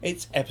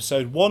It's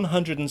episode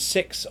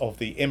 106 of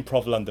the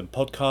Improv London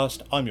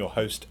podcast. I'm your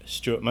host,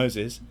 Stuart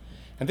Moses,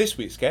 and this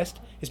week's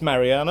guest is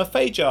Mariana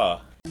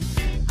Fajar.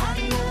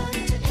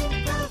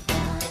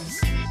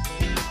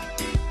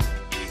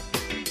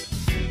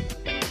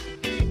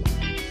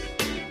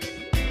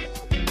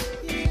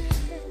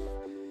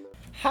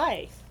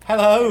 Hi.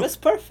 Hello. It was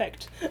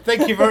perfect.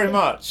 Thank you very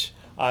much.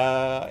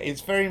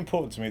 It's very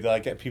important to me that I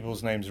get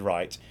people's names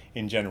right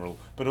in general,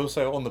 but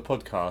also on the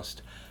podcast.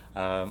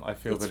 I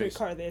feel It's that it's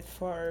recorded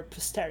for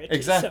posterity.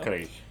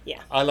 exactly. So,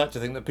 yeah. I like to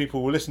think that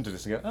people will listen to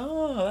this and go,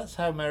 "Oh, that's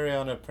how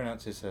Mariana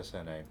pronounces her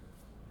surname."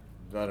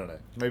 I don't know.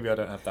 Maybe I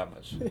don't have that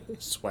much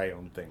sway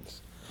on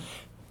things.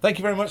 Thank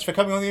you very much for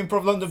coming on the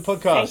Improv London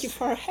podcast. Thank you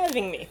for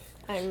having me.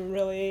 I'm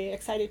really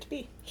excited to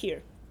be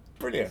here.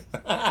 Brilliant.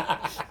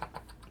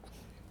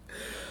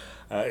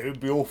 It would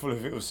be awful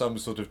if it was some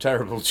sort of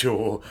terrible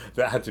chore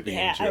that had to be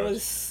Yeah, endured. I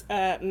was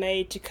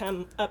made to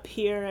come up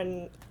here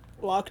and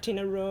locked in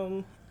a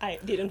room. I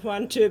didn't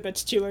want to, but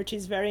Stuart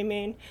is very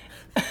mean.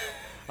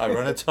 I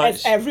run a tight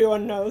As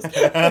everyone knows.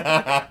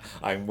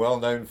 I'm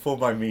well known for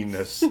my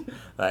meanness.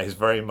 That is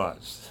very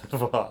much.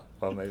 Well,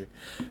 maybe.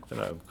 I don't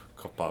know.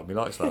 Part of me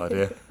likes that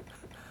idea.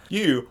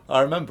 You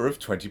are a member of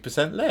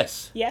 20%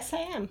 Less. Yes,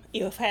 I am.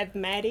 You've had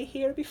Maddie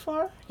here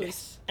before,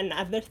 who's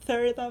another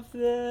third of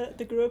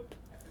the group,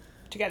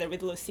 together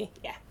with Lucy.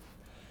 Yeah.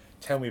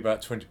 Tell me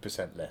about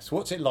 20% Less.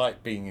 What's it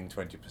like being in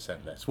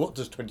 20% Less? What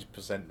does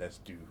 20% Less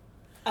do?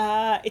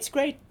 It's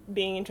great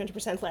being in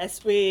 20%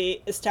 Less.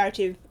 We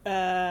started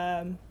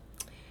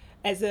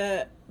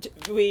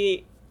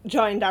we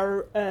joined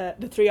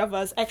the three of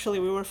us. Actually,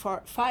 we were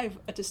five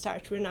at the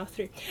start. We're now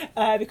three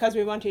because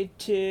we wanted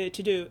to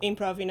do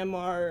improv in a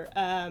more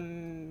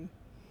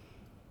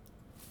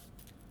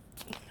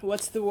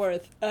what's the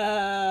word?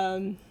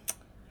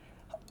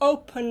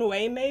 Open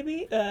way,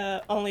 maybe.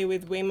 Only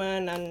with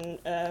women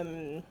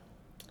and.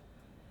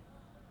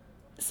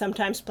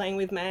 Sometimes playing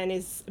with men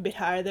is a bit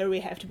harder.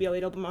 We have to be a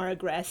little bit more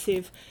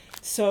aggressive.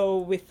 So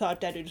we thought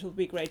that it would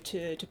be great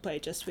to play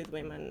just with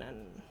women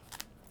and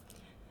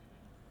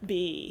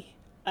be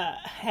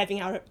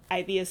having our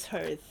ideas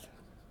heard.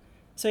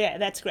 So yeah,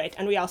 that's great.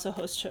 And we also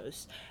host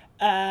shows.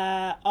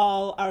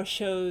 All our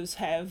shows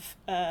have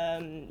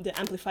the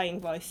Amplifying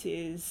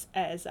Voices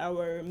as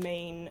our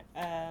main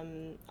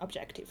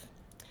objective.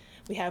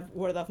 We have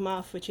Word of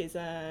Mouth, which is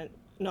an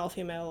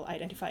all-female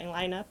identifying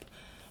lineup,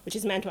 which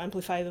is meant to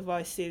amplify the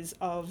voices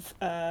of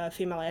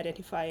female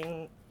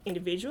identifying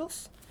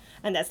individuals.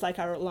 And that's like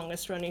our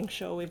longest running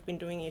show. We've been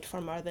doing it for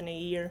more than a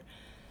year,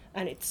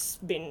 and it's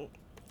been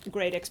a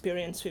great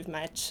experience. We've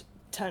met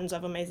tons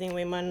of amazing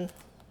women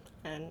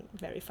and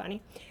very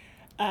funny.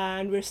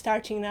 And we're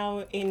starting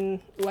now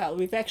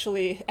we've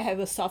actually had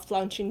a soft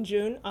launch in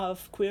June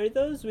of Queer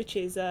Those, which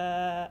is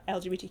a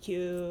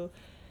LGBTQ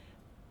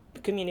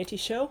community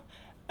show.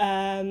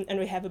 And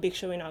we have a big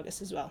show in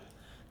August as well.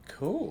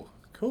 Cool.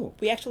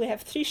 We actually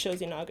have 3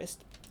 shows in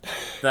August.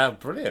 That's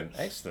brilliant.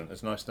 Excellent.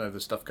 It's nice to know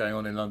there's stuff going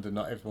on in London.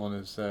 Not everyone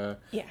is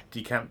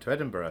decamped to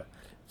Edinburgh.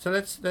 So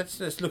let's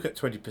look at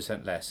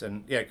 20% Less.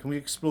 And yeah, can we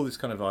explore this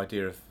kind of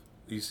idea of,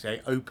 you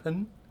say,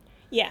 open?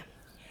 Yeah.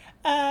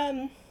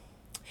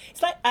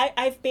 It's like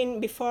I've been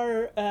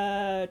before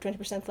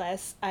 20%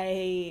 Less.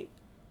 I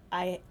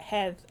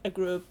had a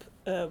group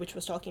which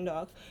was Talking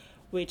Dog,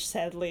 which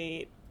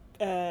sadly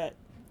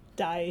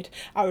died.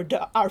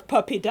 Our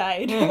puppy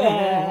died,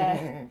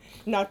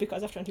 not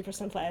because of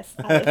 20% Less.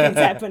 Other things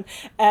happened,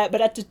 but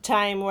at the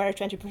time where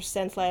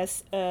 20%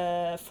 Less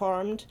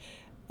formed,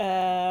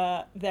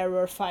 there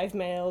were 5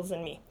 males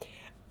and me,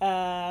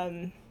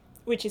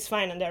 which is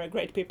fine, and they're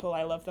great people.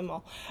 I love them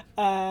all,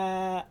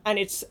 and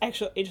it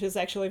was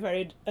actually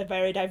a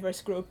very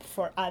diverse group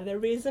for other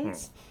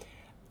reasons,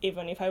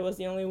 even if I was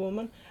the only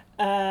woman.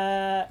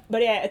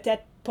 But yeah, at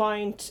that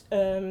point,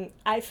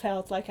 I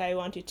felt like I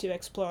wanted to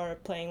explore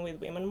playing with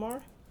women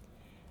more,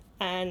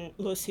 and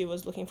Lucy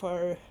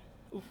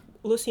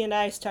and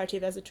I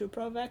started as a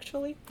two-prov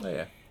actually. Oh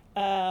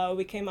yeah.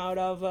 We came out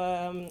of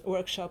a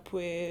workshop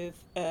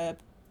with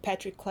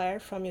Patrick Clare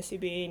from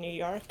UCB New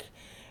York,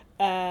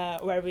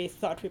 where we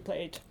thought we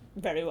played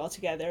very well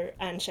together,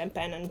 and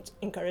Champagne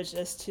encouraged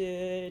us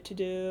to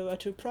do a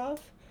two-prov,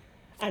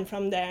 and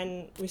from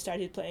then we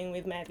started playing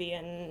with Maddie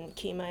and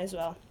Kima as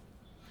well.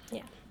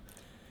 Yeah.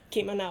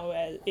 Kima now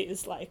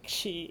is like,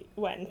 she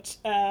went,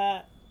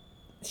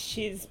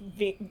 she's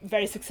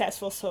very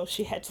successful, so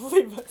she had to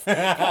leave us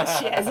because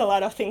she has a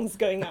lot of things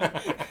going on.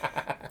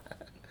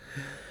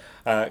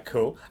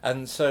 Cool.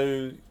 And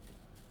so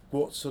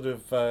what sort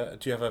of,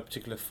 do you have a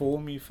particular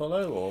form you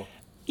follow, or?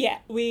 Yeah,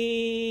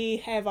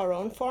 we have our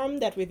own form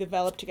that we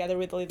developed together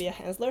with Lydia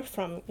Hensler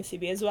from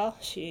UCB as well.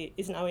 She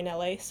is now in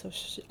LA, so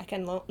I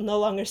can no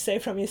longer say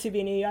from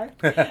UCB New York.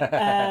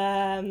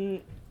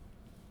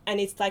 And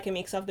it's like a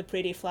mix of the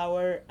Pretty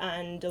Flower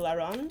and the La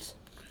Ronde.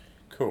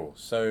 Cool.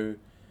 So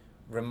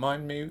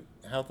remind me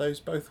how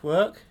those both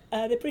work.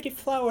 The Pretty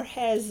Flower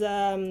has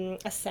a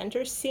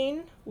center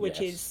scene,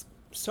 which Yes. is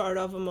sort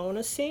of a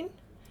mono scene.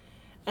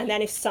 And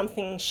then if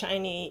something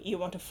shiny you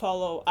want to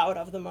follow out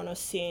of the mono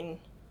scene,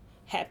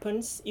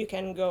 happens, you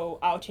can go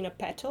out in a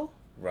petal.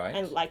 Right.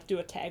 And like do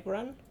a tag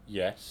run.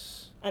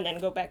 Yes. And then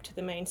go back to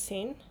the main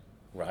scene.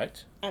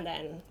 Right. And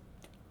then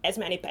as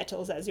many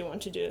petals as you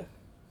want to do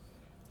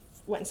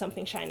when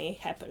something shiny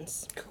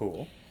happens.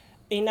 Cool.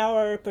 In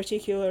our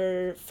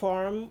particular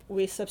form,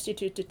 we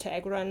substitute the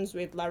tag runs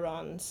with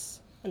larons.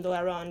 And the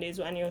laron is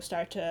when you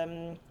start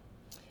a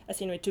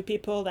scene with two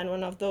people, then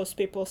one of those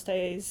people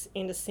stays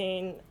in the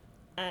scene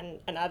and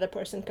another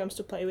person comes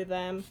to play with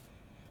them,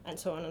 and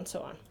so on and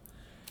so on.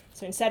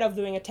 So instead of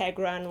doing a tag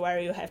run where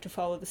you have to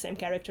follow the same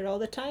character all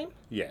the time,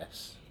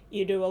 yes,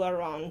 you do a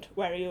laron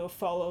where you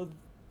follow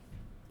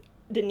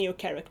the new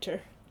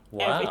character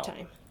every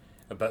time.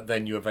 But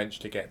then you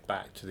eventually get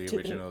back to the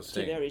original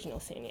scene. To the original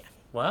scene, yeah.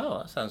 Wow,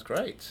 that sounds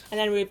great. And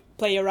then we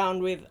play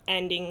around with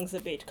endings a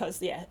bit,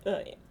 because,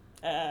 an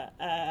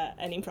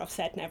improv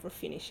set never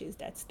finishes.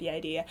 That's the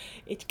idea.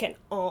 It can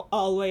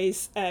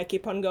always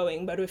keep on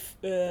going, but we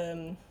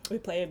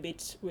play a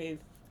bit with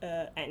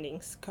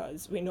endings,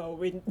 because we know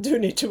we do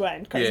need to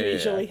end, because we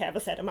usually have a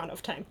set amount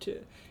of time to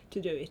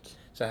do it.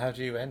 So how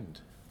do you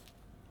end?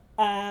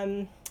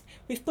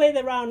 We've played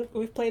around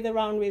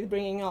with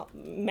bringing up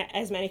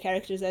as many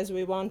characters as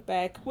we want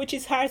back, which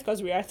is hard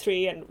because we are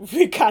 3 and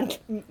we can't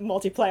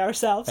multiply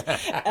ourselves.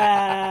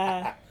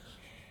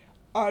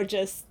 Or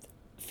just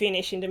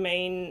finish in the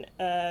main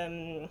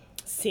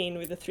scene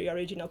with the 3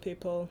 original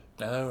people.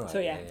 Oh, right. So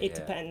it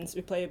depends.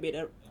 We play a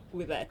bit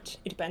with that.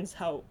 It depends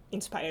how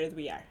inspired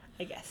we are,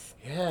 I guess.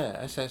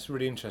 Yeah, that's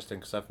really interesting,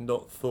 because I've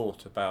not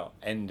thought about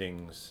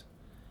endings.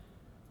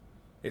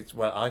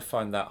 I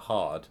find that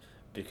hard,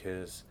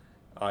 because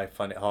I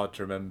find it hard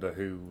to remember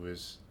who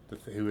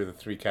were the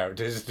 3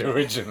 characters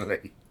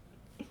originally.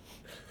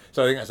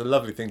 So I think that's a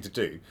lovely thing to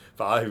do,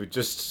 but I would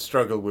just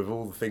struggle with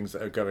all the things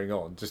that are going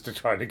on just to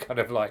try to kind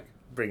of like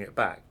bring it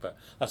back. But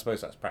I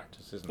suppose that's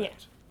practice, isn't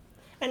it?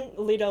 And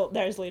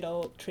there's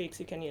little tricks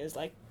you can use,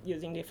 like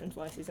using different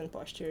voices and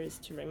postures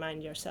to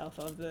remind yourself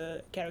of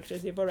the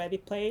characters you've already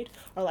played,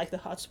 or like the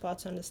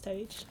hotspots on the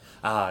stage.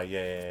 Ah,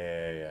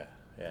 yeah.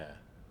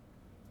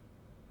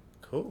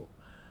 Cool.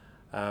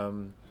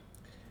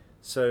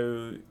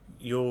 So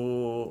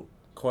you're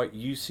quite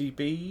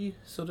UCB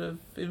sort of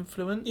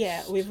influenced?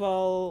 Yeah, we've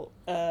all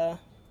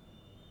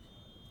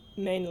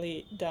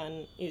mainly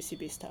done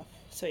UCB stuff.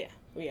 So yeah,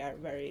 we are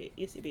very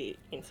UCB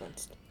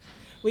influenced.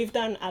 We've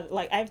done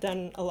I've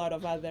done a lot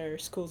of other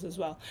schools as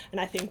well, and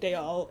I think they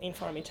all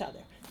inform each other.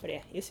 But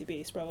yeah,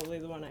 UCB is probably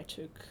the one I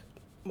took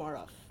more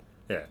of.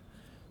 Yeah.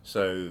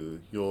 So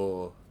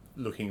you're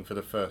looking for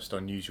the first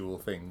unusual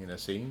thing in a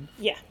scene?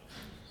 Yeah.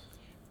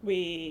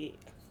 We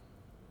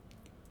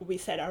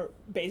set our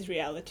base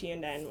reality,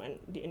 and then when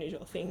the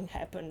unusual thing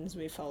happens,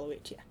 we follow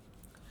it, yeah.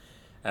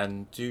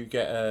 And do you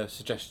get a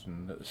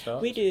suggestion at the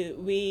start? We do.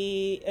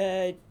 We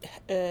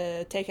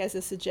take as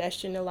a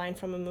suggestion a line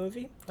from a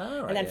movie.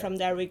 Oh, right, and then from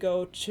there we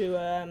go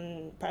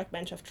to Park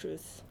Bench of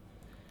Truth.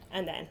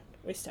 And then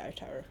we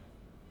start our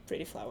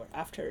Pretty Flower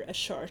after a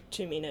short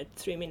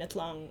 3-minute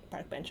long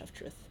Park Bench of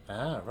Truth.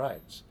 Ah,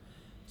 right.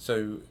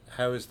 So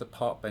how is the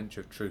Park Bench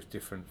of Truth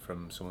different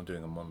from someone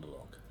doing a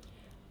monologue?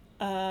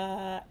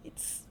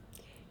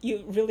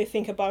 You really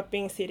think about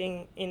being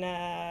in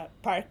a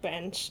park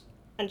bench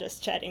and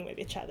just chatting with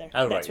each other.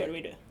 Oh, That's right, what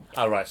we do.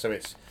 Oh, right. So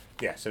it's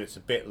a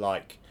bit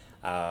like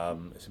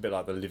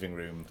the living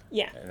room.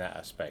 Yeah. In that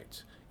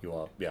aspect, you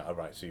are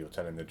right. So you're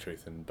telling the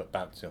truth but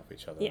bouncing off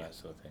each other, and that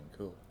sort of thing.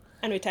 Cool.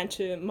 And we tend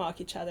to mock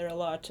each other a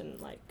lot, and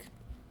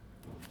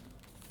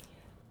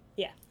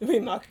we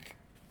mock.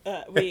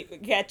 We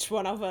get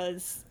one of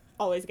us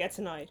always gets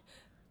annoyed.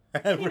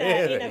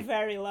 Really? In a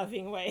very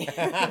loving way.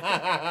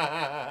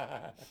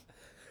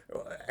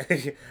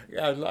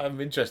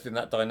 I'm interested in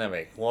that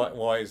dynamic.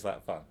 Why is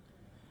that fun?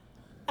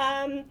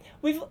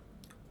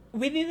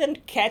 We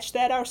didn't catch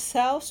that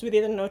ourselves. We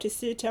didn't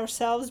notice it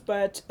ourselves,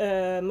 but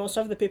most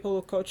of the people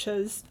who coach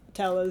us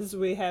tell us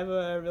we have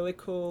a really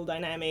cool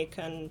dynamic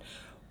and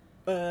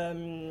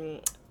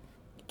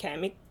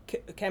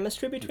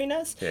chemistry between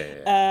us.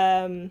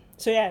 So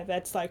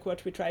that's like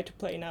what we try to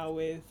play now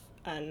with,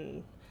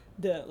 and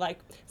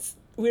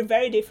we're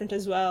very different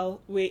as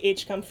well. We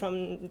each come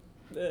from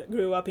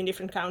grew up in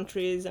different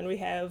countries, and we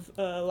have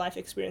life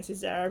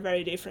experiences that are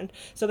very different.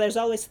 So there's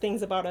always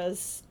things about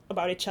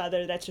each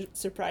other that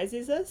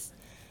surprises us.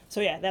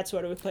 So that's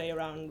what we play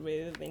around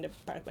with in the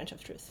Park Bench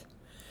of Truth.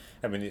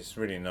 I mean, it's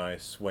really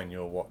nice when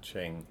you're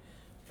watching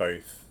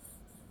both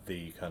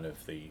the kind of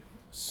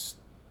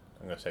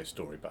I'm going to say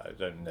story, but I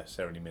don't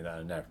necessarily mean that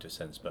in a narrative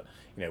sense, but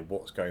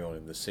what's going on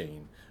in the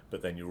scene,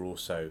 but then you're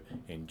also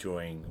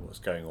enjoying what's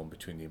going on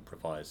between the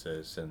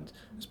improvisers, and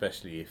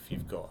especially if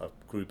you've got a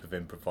group of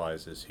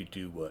improvisers who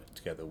do work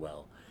together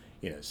well,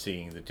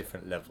 seeing the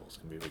different levels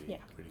can be really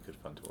good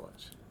fun to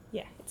watch.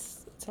 Yeah,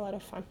 it's a lot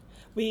of fun.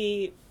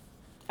 I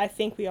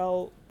think we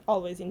all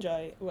always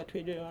enjoy what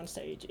we do on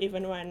stage,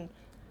 even when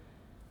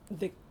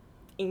the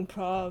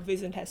improv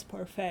isn't as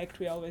perfect.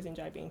 We always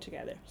enjoy being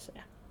together. So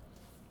yeah.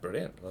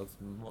 Brilliant. Well,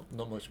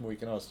 not much more you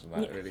can ask than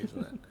that, really,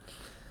 isn't it?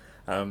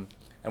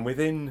 And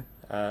within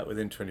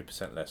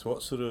 20% less,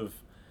 what sort of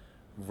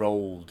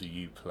role do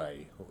you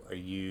play? Are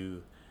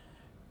you?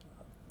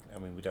 I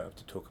mean, we don't have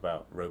to talk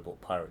about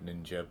robot pirate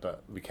ninja,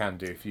 but we can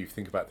do if you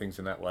think about things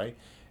in that way.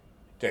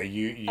 Do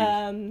you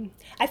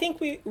I think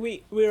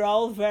we're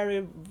all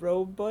very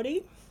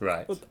robot-y.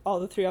 right? With all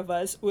the three of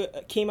us.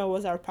 Kima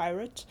was our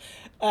pirate,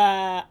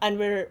 and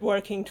we're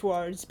working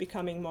towards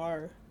becoming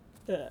more,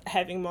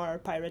 having more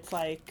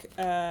pirate-like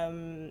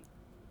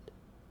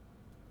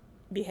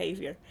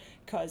behavior,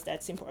 because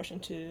that's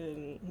important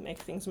to make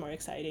things more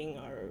exciting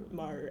or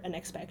more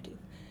unexpected.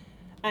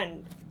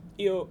 And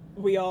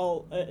we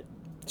all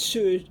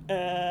should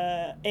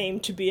aim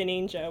to be a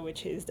ninja,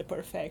 which is the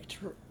perfect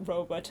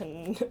robot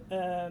and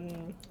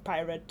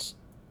pirate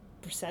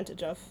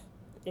percentage of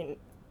in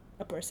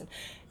a person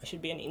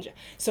should be a ninja.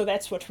 So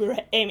that's what we're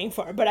aiming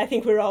for. But I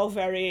think we're all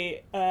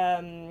very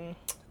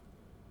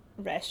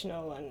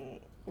rational, and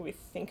we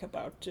think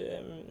about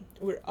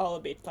we're all a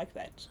bit like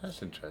that.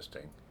 That's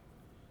interesting.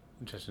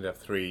 Interesting to have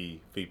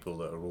three people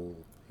that are all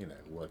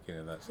working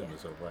in that similar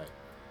sort of way.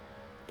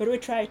 But we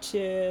try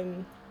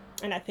to.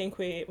 And I think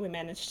we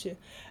managed to,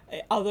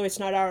 although it's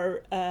not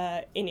our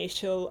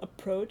initial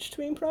approach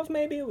to improv,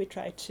 maybe we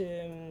try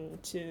to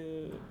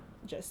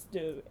just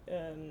do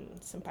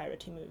some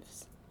piratey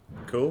moves.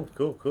 Cool.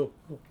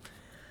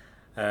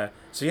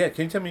 So yeah,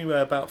 can you tell me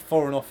about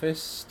Foreign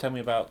Office? Tell me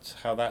about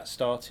how that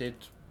started,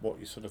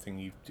 what sort of thing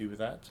you do with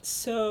that.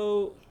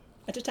 So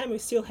at the time we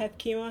still had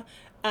Kima,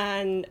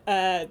 and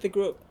the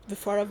group, the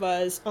four of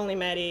us, only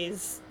Maddie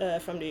is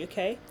from the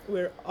UK.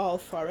 We're all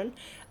foreign.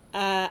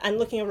 And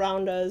looking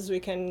around us, we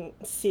can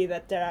see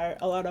that there are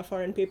a lot of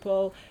foreign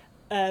people.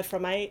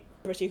 From my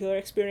particular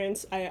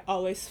experience, I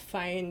always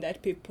find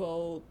that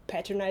people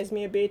patronize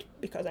me a bit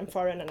because I'm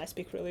foreign and I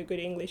speak really good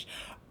English.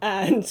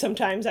 And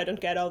sometimes I don't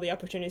get all the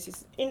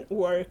opportunities in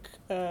work,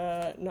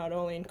 not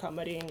only in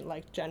comedy, in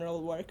like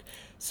general work.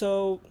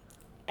 So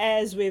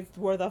as with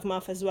word of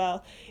mouth as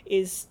well,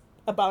 is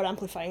about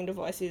amplifying the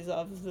voices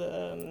of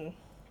the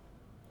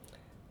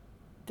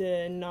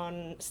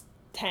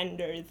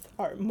non-standard,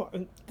 or more,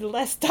 the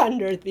less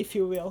standard, if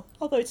you will,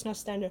 although it's not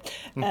standard,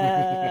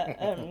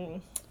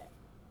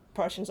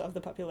 portions of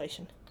the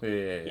population.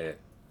 Yeah.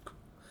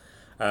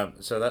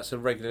 So that's a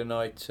regular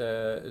night,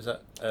 is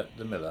that at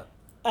the Miller?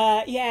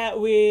 Yeah,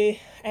 we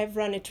have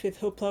run it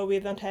with Hoopla. We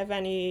don't have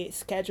any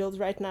scheduled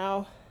right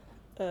now,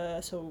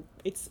 so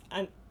it's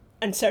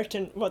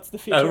uncertain what's the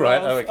future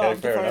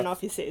of the foreign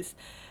offices.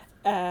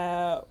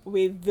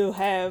 We do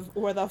have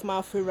word of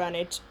mouth. We run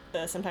it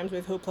sometimes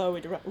with Hoopla.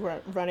 We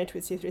run it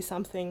with C3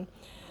 something.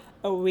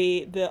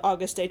 The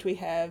August date we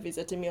have is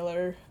at the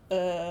Miller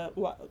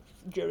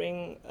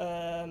during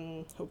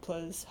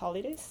Hoopla's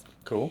holidays.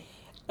 Cool.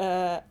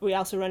 We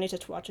also run it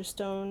at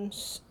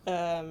Waterstones.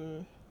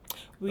 The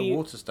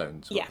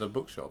Waterstones, yeah. The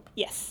bookshop.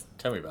 Yes.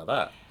 Tell me about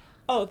that.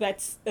 Oh,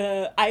 that's.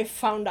 I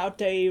found out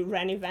they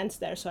ran events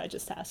there, so I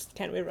just asked,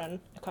 can we run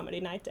a comedy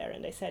night there?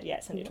 And they said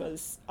yes, and it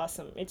was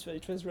awesome. It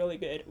was really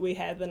good. We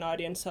had an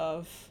audience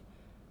of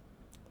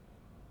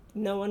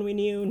no one we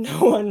knew, no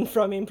one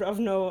from improv,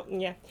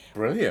 yeah.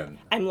 Brilliant.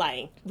 I'm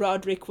lying.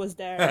 Roderick was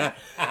there.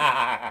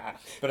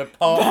 But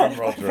apart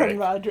from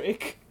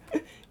Roderick.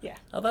 Yeah.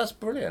 Oh, that's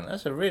brilliant.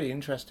 That's a really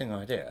interesting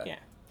idea. Yeah.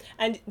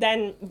 And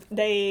then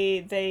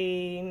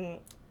they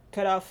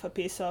cut off a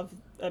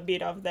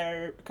bit of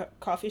their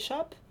coffee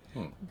shop,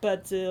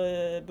 but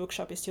the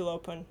bookshop is still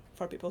open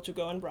for people to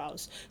go and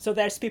browse. So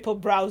there's people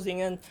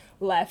browsing and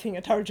laughing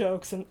at our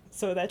jokes, and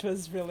so that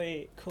was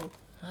really cool.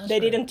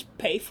 They didn't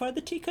pay for the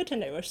ticket and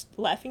they were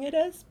laughing at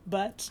us,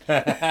 but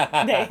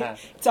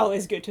it's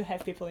always good to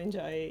have people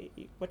enjoy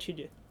what you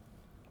do.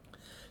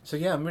 So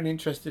yeah, I'm really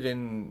interested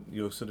in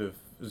your sort of,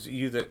 was it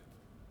you that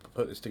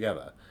put this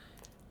together?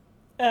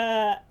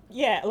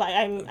 Yeah,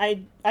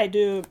 like I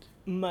do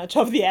much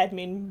of the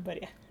admin,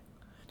 but yeah.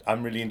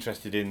 I'm really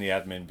interested in the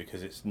admin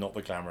because it's not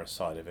the glamorous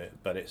side of it,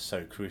 but it's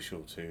so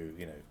crucial to,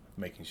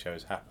 making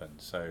shows happen.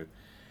 So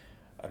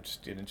I'm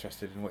just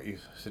interested in what you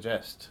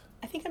suggest.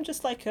 I think I'm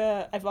just like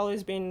I've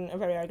always been a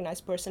very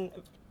organized person.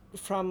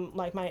 From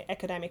like my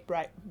academic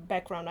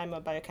background, I'm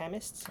a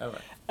biochemist. Oh,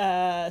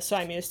 right. So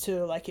I'm used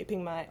to like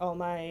keeping all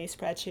my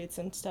spreadsheets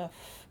and stuff.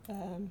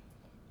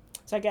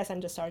 So I guess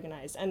I'm just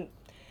organized. And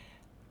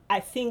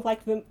I think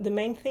like the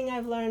main thing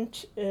I've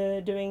learned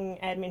doing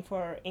admin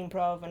for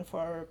improv and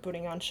for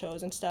putting on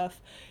shows and stuff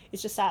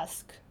is just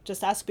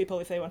ask people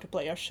if they want to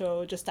play your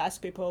show. Just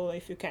ask people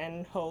if you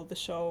can hold the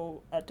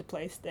show at the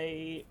place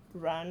they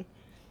run.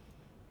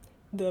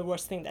 The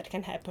worst thing that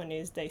can happen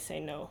is they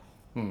say no.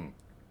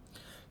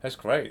 That's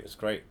great. It's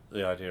great,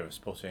 the idea of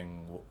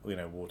spotting,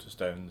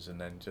 Waterstones and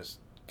then just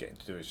getting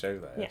to do a show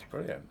there. Yeah. It's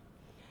brilliant.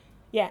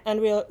 Yeah, and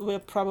we're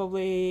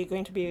probably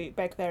going to be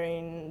back there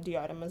in the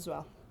autumn as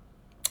well.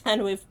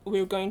 And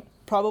we're going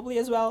probably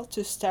as well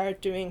to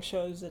start doing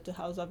shows at the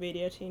House of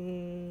Idiot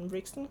in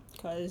Brixton,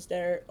 because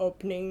they're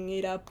opening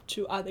it up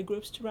to other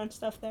groups to run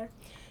stuff there.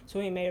 So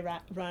we may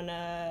run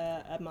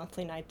a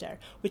monthly night there,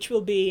 which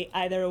will be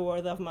either a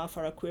word of mouth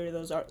or a queer.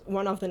 Those are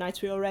one of the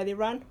nights we already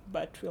run,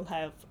 but we'll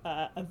have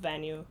a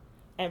venue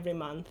every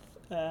month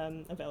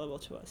available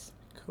to us.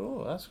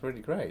 Cool, that's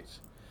really great.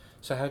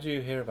 So how do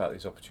you hear about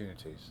these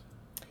opportunities?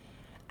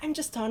 I'm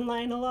just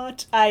online a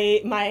lot.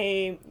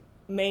 My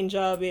main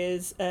job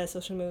is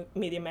social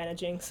media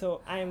managing,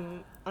 so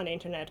I'm on the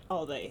internet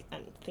all day,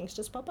 and things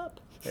just pop up.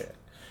 Yeah.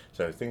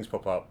 So things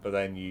pop up, but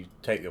then you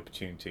take the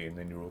opportunity and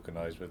then you're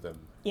organised with them.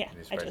 Yeah,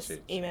 I just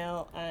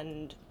email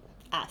and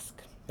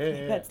ask.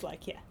 Yeah. That's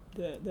like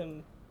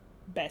the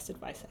best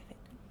advice, I think.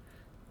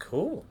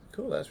 Cool.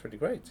 That's really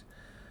great.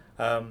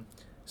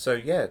 So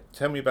yeah,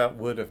 tell me about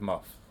Word of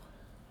Mouth.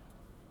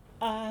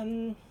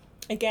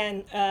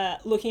 Again,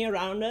 looking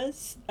around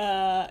us,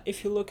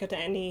 if you look at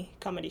any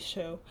comedy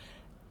show,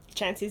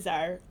 chances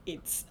are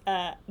it's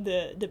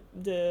the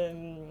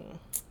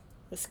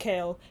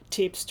scale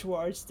tips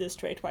towards the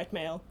straight white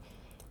male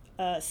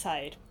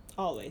side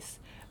always.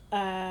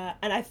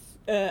 And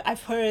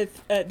I've heard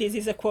this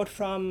is a quote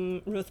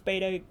from Ruth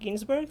Bader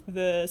Ginsburg,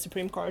 the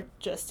Supreme Court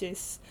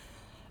Justice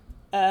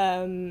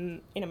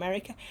in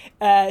America.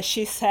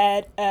 She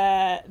said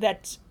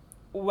that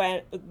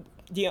when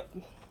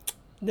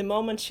the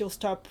moment she'll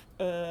stop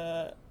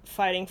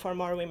fighting for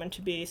more women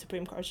to be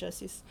Supreme Court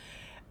Justice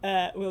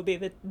will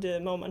be the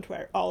moment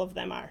where all of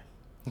them are.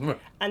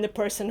 And the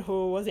person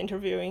who was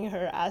interviewing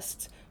her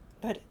asked,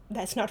 but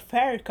that's not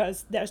fair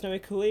because there's no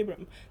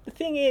equilibrium. The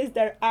thing is,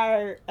 there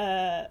are,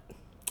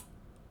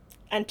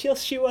 until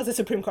she was a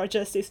Supreme Court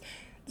Justice,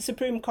 the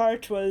Supreme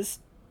Court was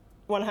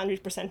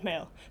 100%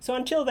 male. So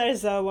until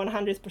there's a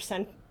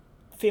 100%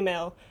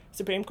 female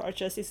Supreme Court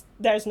Justice,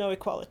 there's no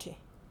equality.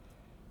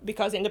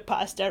 Because in the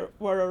past there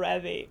were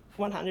already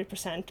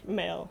 100%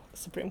 male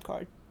Supreme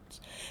Court.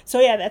 So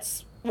yeah,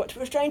 that's what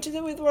we're trying to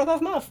do with Word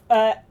of Mouth.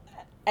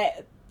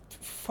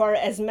 For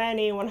as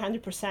many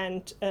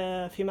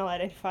 100% female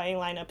identifying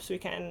lineups we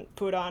can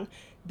put on,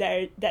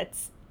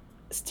 that's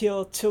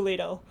still too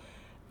little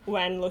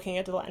when looking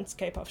at the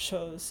landscape of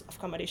shows, of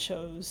comedy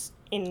shows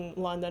in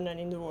London and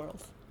in the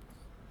world.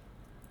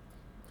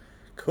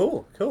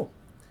 Cool.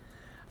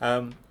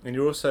 And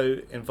you're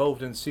also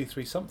involved in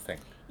C3 Something.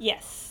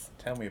 Yes.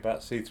 Tell me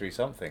about C3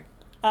 Something.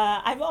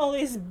 I've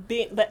always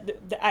been,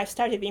 I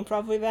started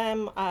improv with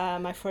them.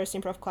 My first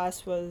improv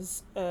class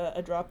was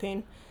a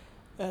drop-in,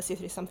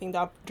 C3 Something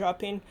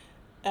drop-in.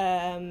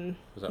 Was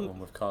that one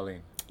with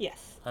Carleen?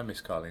 Yes. I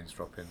miss Carleen's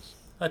drop-ins.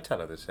 I tell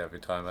her this every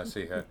time I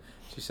see her.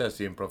 She says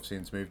the improv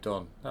scene's moved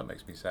on. That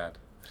makes me sad.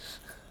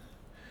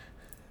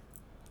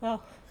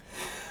 Well,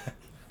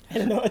 I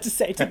don't know what to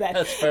say to that.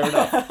 That's fair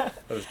enough.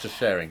 I was just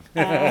sharing.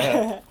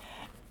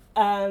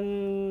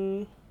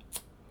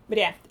 But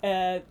yeah,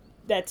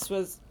 that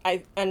was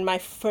and my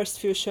first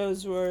few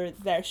shows were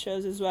their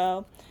shows as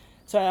well.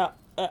 So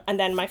and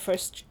then my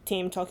first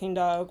team, Talking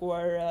Dog,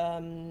 were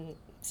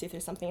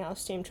C3 Something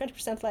Else team.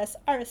 20% Less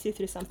are a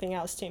C3 Something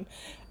Else team.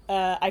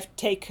 I've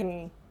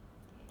taken,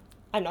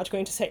 I'm not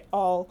going to say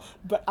all,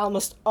 but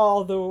almost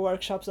all the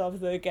workshops of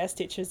the guest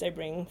teachers they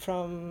bring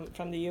from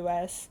the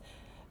US.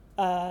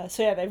 So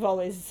yeah, they've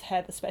always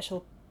had a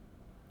special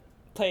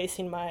place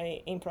in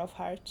my improv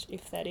heart,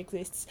 if that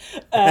exists.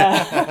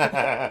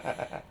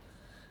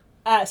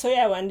 So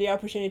yeah, when the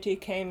opportunity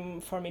came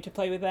for me to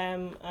play with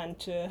them and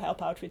to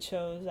help out with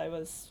shows, I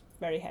was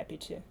very happy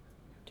to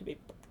be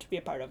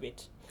a part of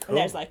it. Cool. And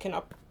there's like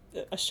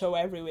a show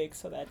every week,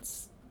 so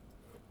that's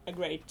a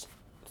great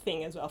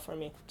thing as well for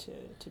me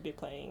to be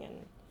playing.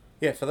 And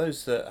yeah, for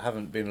those that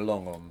haven't been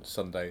along on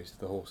Sundays,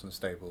 the Horse and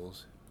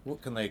Stables,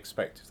 what can they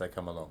expect if they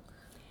come along?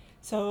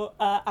 So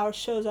our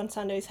shows on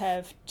Sundays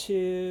have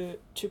two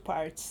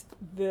parts.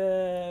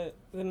 The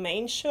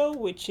main show,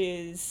 which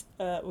is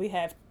we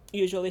have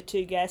usually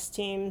 2 guest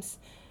teams,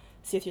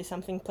 C3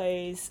 Something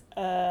plays,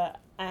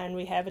 and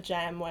we have a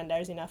jam when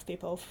there's enough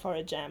people for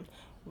a jam,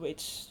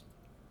 which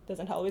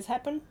doesn't always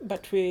happen,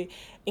 but we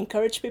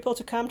encourage people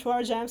to come to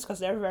our jams because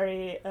they're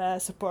very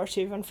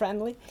supportive and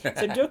friendly.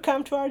 So do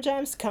come to our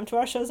jams, come to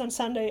our shows on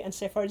Sunday and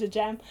stay for the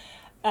jam.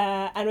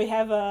 And we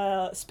have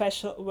a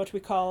special, what we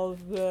call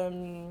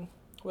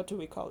what do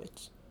we call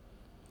it?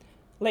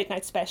 Late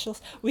night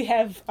specials. We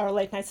have our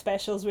late night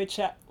specials, which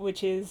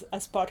is a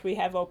spot we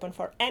have open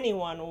for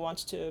anyone who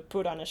wants to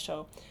put on a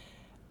show.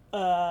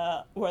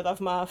 Word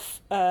of Mouth.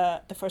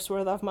 The first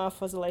Word of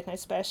Mouth was a late night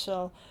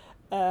special.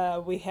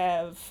 We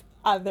have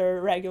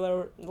other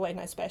regular late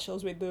night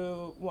specials. We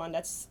do one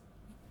that's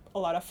a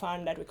lot of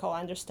fun that we call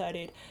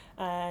Understudied,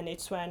 and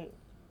it's when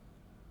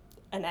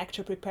an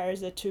actor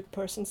prepares a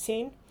 2-person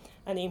scene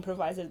and the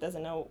improviser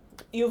doesn't know.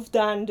 You've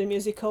done the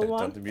musical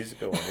one. I've done the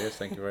musical one, yes.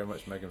 Thank you very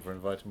much, Megan, for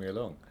inviting me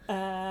along.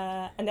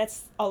 And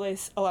that's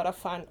always a lot of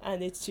fun,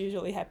 and it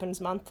usually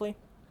happens monthly.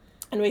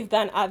 And we've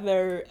done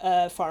other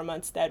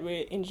formats that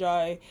we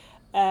enjoy,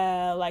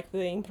 like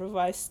the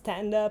improvised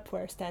stand-up,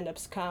 where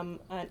stand-ups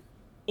come and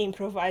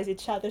improvise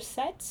each other's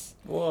sets.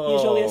 Whoa.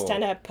 Usually a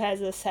stand-up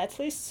has a set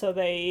list, so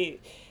they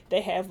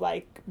have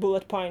like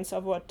bullet points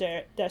of what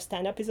their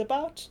stand-up is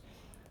about.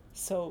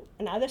 So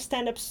another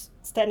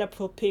stand-up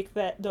will pick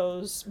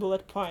those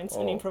bullet points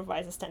and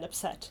improvise a stand-up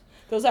set.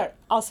 Those are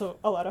also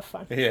a lot of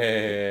fun.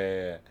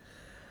 Yeah.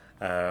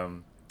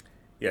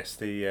 Yes,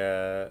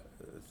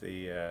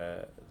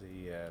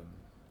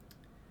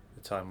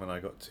 the time when I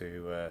got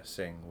to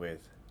sing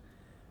with.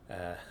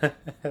 That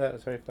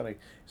was very funny.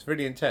 It's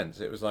really intense.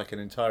 It was like an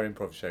entire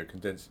improv show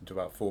condensed into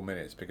about 4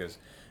 minutes because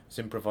it's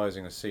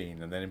improvising a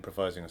scene and then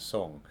improvising a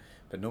song.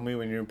 But normally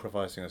when you're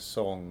improvising a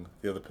song,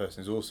 the other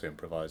person is also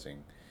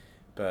improvising.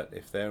 But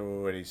if they're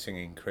already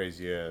singing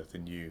Crazier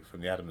Than You from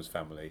the Addams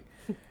Family,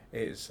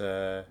 it's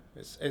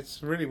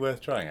really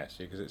worth trying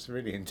actually because it's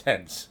really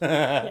intense.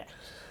 Yeah,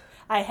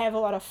 I have a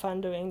lot of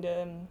fun doing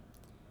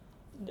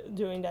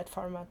that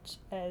format.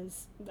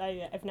 As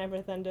I've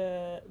never done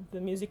the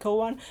musical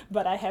one,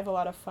 but I have a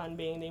lot of fun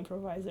being the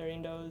improviser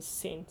in those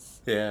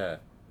scenes. Yeah,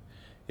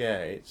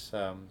 it's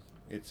an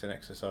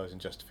exercise in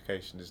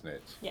justification, isn't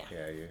it? Yeah.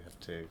 Yeah, you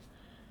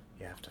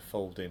have to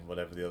fold in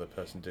whatever the other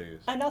person does.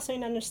 And also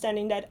in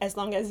understanding that as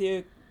long as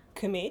you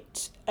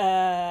commit,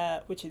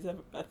 which is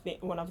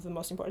one of the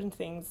most important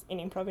things in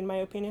improv, in my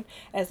opinion,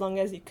 as long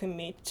as you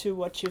commit to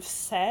what you've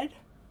said,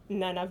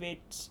 none of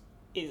it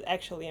is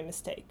actually a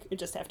mistake. You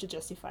just have to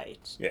justify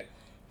it. Yeah.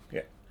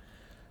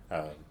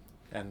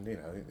 And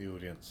I think the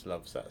audience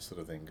loves that sort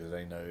of thing because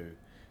they know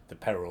the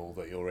peril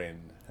that you're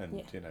in,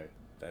 and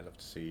they love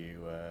to see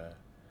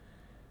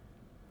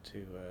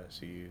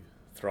you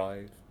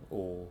thrive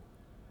or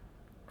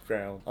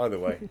drown. Either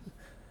way.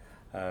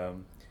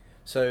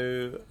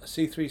 So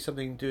C3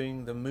 something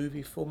doing the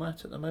movie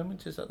format at the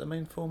moment. Is that the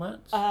main format?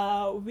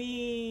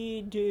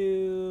 We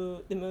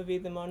do the movie,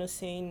 the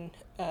monoscene.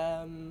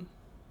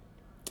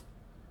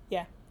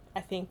 Yeah,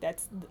 I think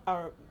that's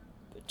our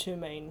two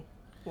main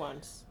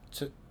ones.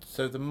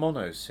 So the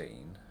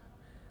monoscene,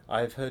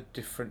 I've heard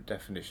different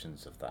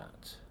definitions of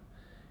that.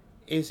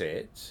 Is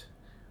it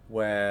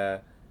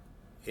where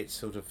it's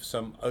sort of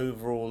some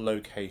overall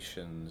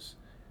locations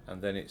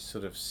and then it's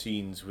sort of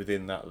scenes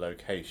within that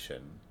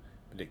location,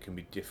 but it can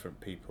be different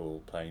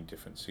people playing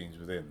different scenes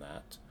within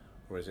that,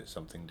 or is it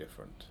something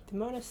different? The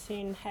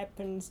monoscene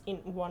happens in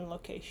one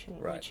location,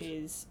 right, which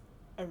is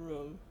a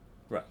room.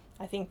 Right.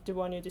 I think the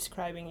one you're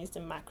describing is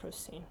the macro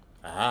scene.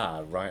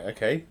 Ah, right,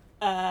 okay.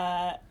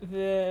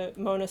 The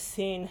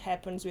monoscene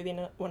happens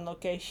within one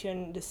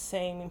location. The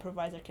same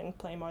improviser can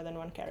play more than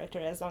one character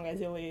as long as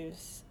he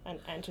leaves and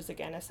enters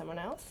again as someone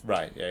else.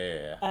 Right,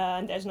 yeah.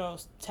 And there's no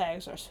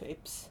tags or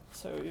sweeps,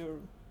 so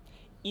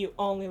you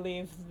only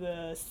leave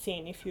the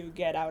scene if you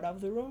get out of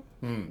the room.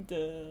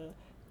 The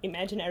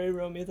imaginary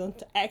room, you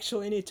don't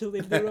actually need to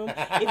leave the room,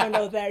 even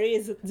though there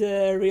is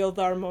the real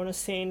door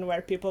monoscene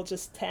where people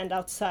just stand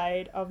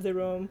outside of the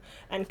room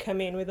and come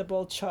in with a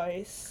bold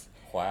choice.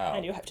 Wow.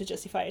 And you have to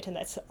justify it, and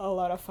that's a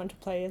lot of fun to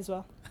play as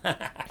well.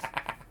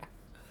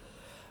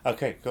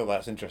 Okay, cool,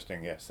 that's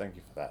interesting. Yes, thank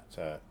you for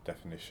that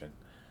definition.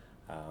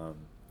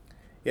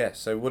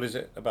 So what is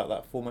it about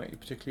that format you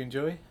particularly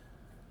enjoy?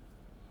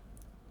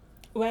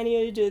 When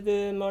you do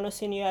the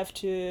monoscene, you have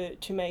to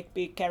make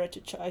big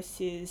character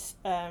choices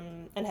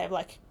and have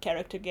like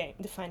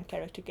defined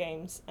character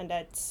games, and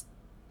that's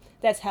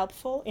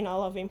helpful in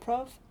all of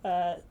improv.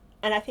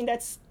 And I think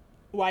that's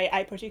why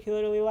I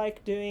particularly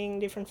like doing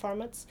different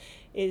formats,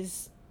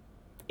 is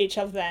each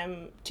of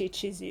them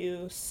teaches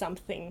you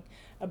something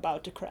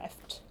about the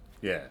craft.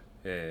 Yeah.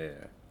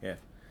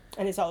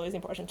 And it's always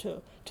important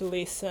to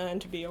listen,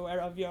 to be aware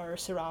of your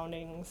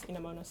surroundings in a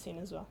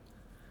monoscene as well.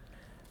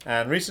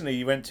 And recently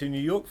you went to New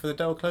York for the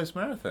Del Close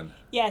Marathon.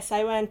 Yes,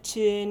 I went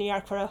to New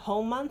York for a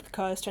whole month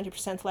because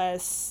 20%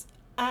 Less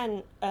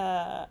and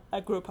a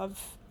group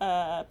of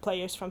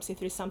players from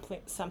C3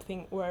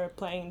 something were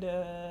playing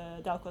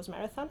the Del Close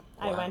Marathon.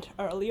 Wow. I went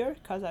earlier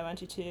because I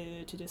wanted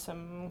to do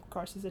some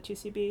courses at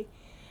UCB.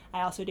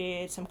 I also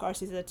did some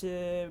courses at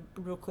the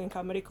Brooklyn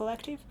Comedy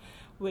Collective,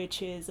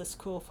 which is a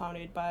school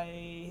founded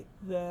by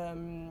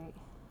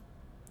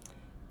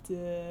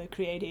the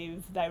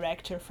creative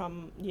director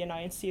from the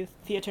Annoyance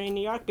Theatre in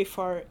New York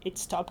before it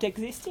stopped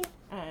existing.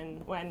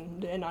 And when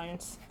the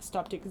Annoyance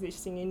stopped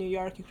existing in New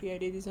York, he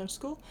created his own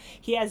school.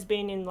 He has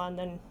been in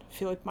London.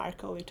 Philip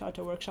Markle, he taught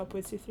a workshop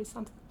with C3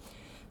 something.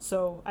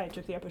 So I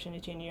took the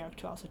opportunity in New York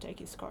to also take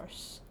his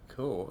course.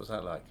 Cool. What was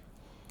that like?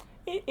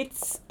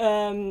 It's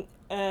the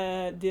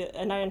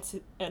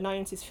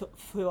Annoyance's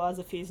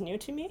philosophy is new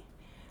to me.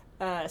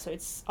 So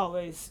it's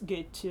always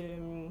good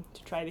to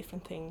try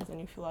different things and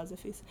new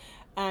philosophies.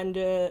 And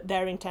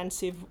their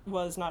intensive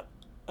was not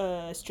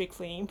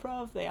strictly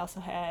improv. They also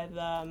had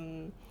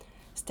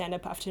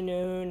stand-up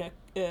afternoon,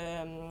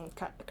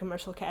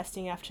 commercial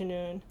casting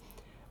afternoon.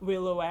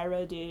 Will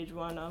O'Hara did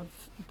one of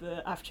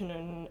the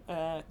afternoon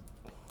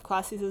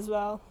classes as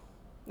well.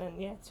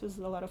 And yeah, it was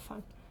a lot of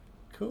fun.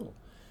 Cool.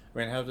 I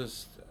mean,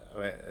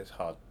 it's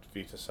hard for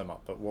you to sum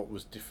up, but what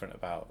was different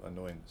about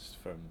Annoyance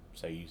from,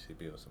 say,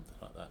 UCB or something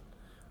like that?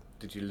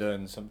 Did you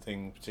learn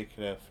something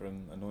particular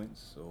from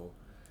Annoyance, or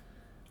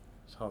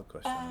it's a hard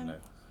question to know?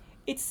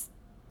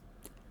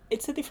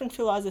 It's a different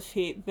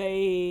philosophy.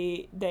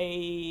 They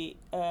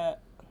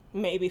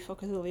maybe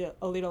focus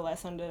a little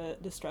less on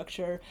the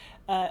structure.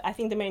 I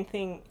think the main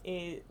thing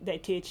they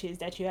teach is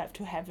that you have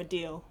to have a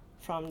deal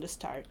from the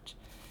start.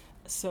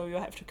 So you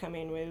have to come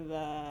in with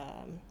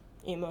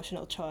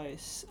emotional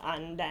choice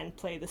and then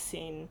play the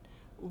scene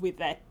with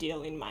that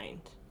deal in mind.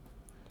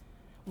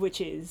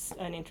 which is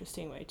an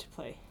interesting way to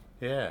play.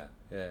 Yeah,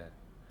 yeah.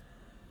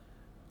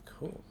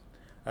 Cool.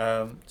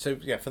 So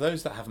yeah, for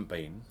those that haven't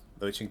been,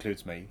 which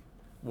includes me,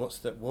 what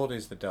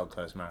is the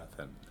Delclose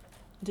Marathon?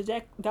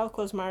 The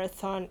Delclose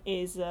Marathon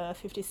is a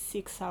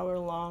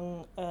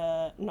 56-hour-long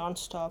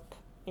non-stop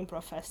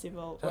improv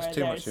festival. That's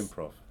too much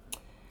improv.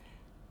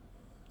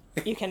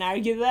 You can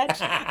argue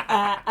that.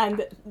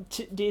 And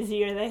this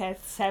year they have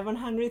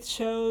 700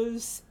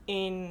 shows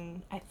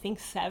in, I think,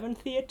 7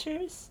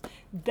 theaters.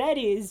 That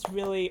is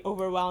really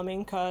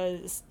overwhelming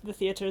because the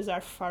theaters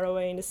are far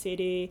away in the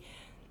city.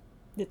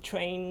 The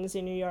trains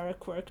in New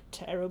York work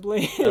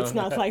terribly. It's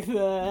not like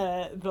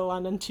the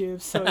London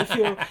tube. So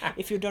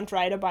if you don't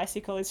ride a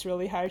bicycle, it's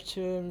really hard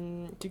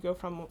to go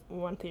from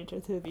one theater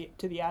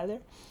to the other.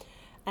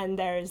 And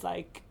there's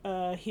like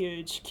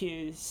huge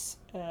queues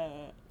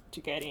to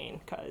get in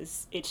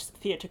because each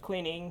theater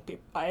cleaning,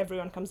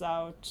 everyone comes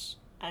out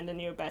and a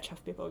new batch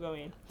of people go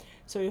in.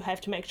 So you have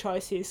to make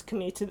choices,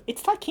 commit to.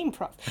 It's like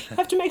improv. You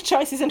have to make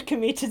choices and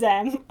commit to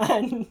them,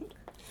 and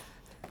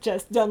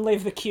just don't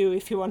leave the queue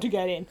if you want to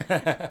get in.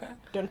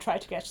 Don't try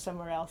to catch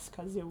somewhere else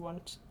because you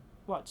won't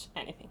watch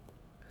anything.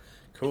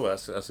 Cool.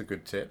 That's a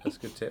good tip. That's a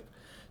good tip.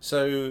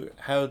 So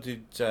how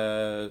did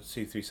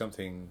C3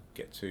 Something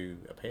get to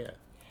appear?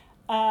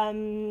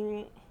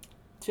 20%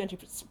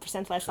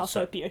 less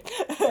also appeared.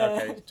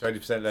 Okay,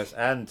 20% less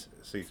and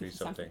C3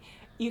 Something.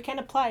 You can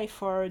apply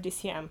for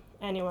DCM.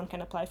 Anyone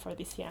can apply for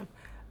DCM.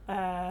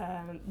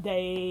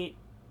 I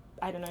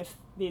don't know if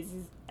this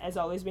has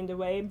always been the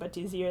way, but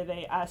this year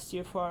they asked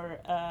you for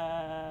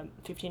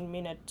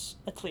 15-minute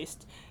at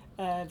least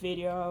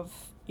video of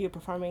you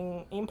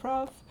performing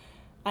improv,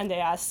 and they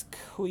ask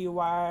who you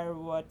are,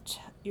 what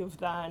you've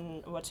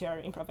done, what's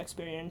your improv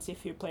experience,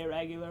 if you play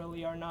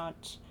regularly or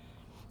not.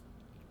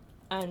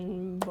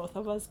 And both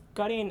of us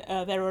got in.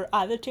 There were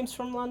other teams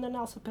from London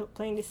also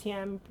playing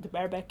DCM. The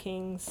Bareback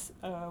Kings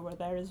were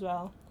there as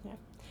well. Yeah,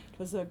 it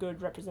was a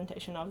good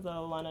representation of the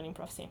London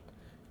improv scene.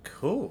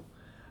 Cool.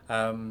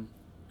 And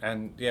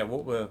yeah,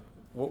 what were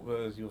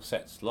your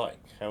sets like?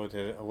 How was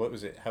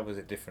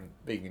it different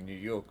being in New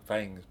York,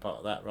 playing as part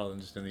of that rather than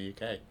just in the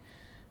UK?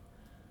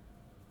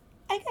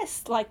 I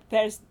guess like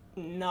there's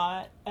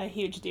not a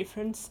huge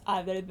difference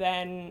other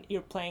than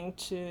you're playing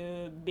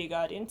to big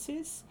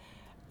audiences.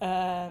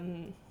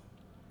 And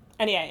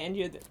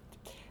you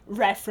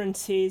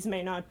references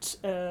may not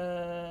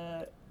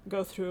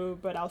go through,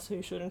 but also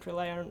you shouldn't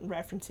rely on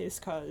references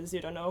because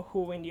you don't know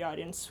who in the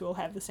audience will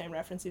have the same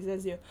references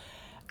as you.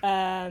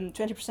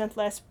 20%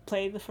 less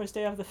played the first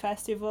day of the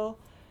festival.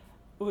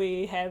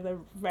 We had a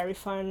very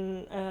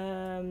fun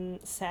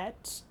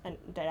set and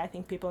that I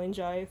think people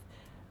enjoyed.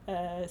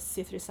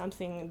 C3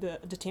 Something,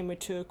 the team we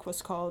took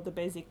was called the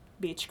Basic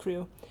Beach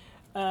Crew,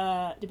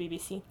 the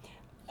BBC.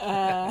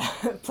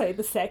 Played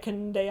the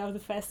second day of the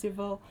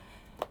festival,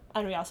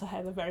 and we also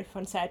had a very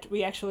fun set.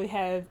 We actually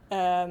have,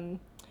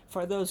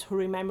 for those who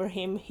remember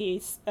him,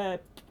 he's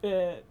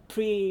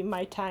pre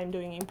my time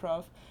doing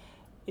improv.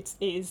 It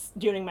is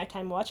during my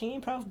time watching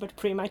improv, but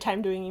pre my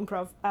time doing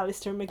improv,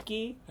 Alistair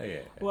McGee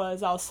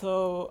was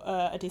also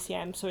at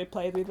DCM, so he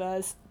played with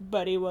us,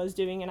 but he was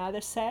doing another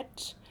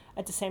set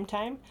at the same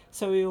time,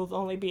 so we would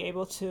only be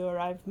able to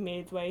arrive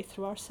midway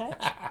through our set.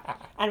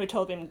 And we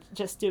told him,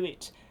 just do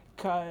it.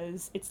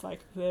 Because it's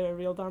like the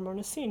real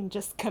Dharma scene.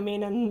 Just come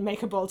in and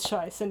make a bold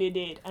choice, and he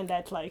did, and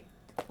that like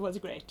was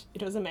great.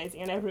 It was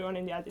amazing, and everyone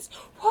in the audience,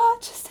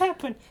 what just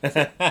happened?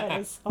 So that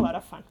was a lot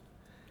of fun.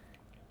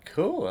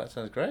 Cool, that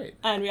sounds great.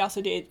 And we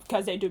also did,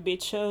 because they do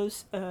beach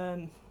shows.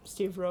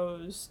 Steve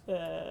Rose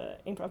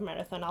Improv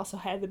Marathon also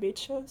had the beach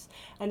shows,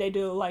 and they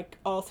do like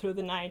all through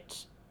the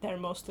night. They're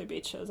mostly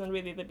beach shows, and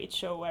we did the beach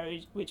show where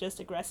we just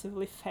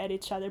aggressively fed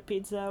each other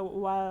pizza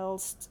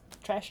whilst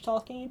trash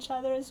talking each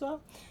other as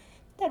well.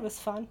 That was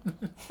fun.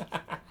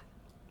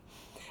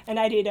 And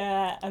I did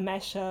a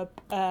mashup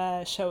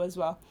show as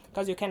well,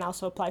 because you can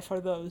also apply for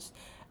those.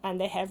 And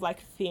they have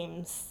like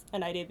themes.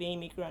 And I did the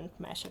immigrant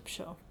mashup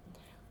show,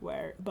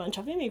 where a bunch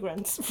of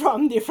immigrants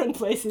from different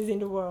places in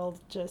the world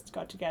just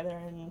got together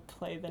and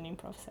played an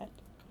improv set.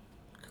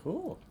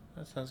 Cool.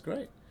 That sounds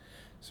great.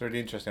 It's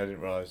really interesting. I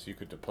didn't realise you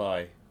could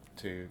apply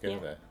to go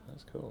there.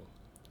 That's cool.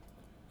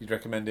 You'd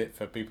recommend it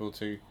for people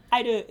to...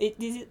 I do.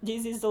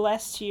 This is the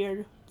last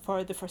year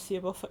for the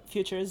foreseeable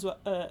future,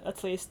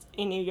 at least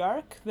in New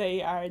York.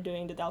 They are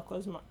doing the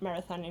Delclose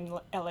Marathon in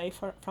LA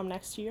from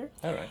next year.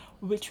 All right.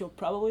 Which will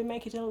probably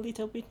make it a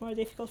little bit more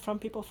difficult from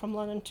people from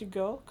London to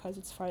go, because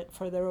it's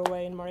further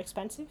away and more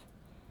expensive.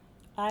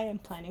 I am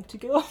planning to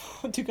go.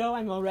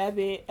 I'm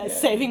already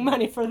saving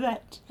money for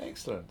that.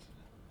 Excellent.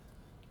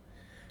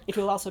 It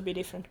will also be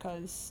different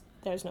because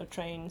there's no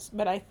trains,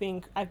 but I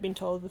think I've been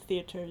told the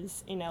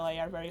theaters in LA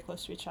are very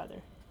close to each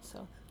other,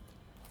 so...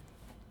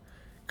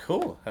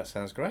 Cool, that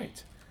sounds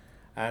great.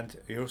 And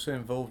you're also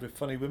involved with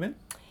Funny Women?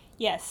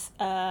 Yes,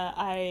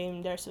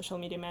 I'm their social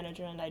media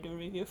manager and I do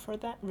reviews for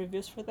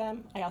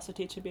them. I also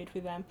teach a bit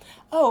with them.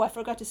 Oh, I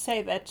forgot to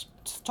say that,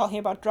 talking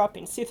about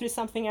drop-ins, C3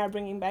 Something are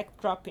bringing back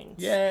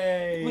drop-ins.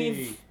 Yay!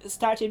 We've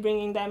started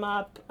bringing them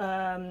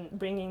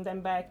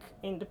back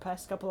in the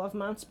past couple of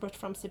months, but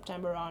from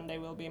September on they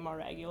will be more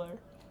regular.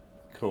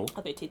 Cool.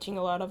 I'll be teaching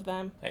a lot of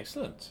them.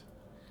 Excellent.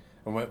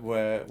 And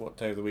what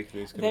day of the week are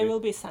these going to be? They will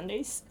be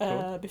Sundays,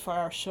 Cool. before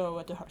our show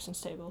at the Horse and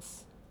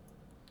Stables.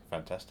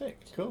 Fantastic.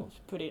 Cool.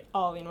 Put it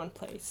all in one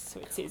place, so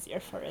it's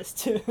easier for us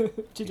to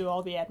do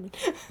all the admin.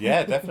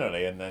 Yeah,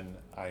 definitely. And then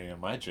I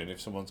imagine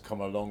if someone's come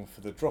along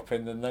for the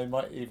drop-in, then they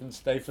might even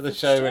stay for the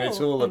show, and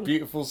it's all a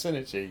beautiful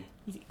synergy.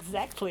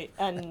 Exactly,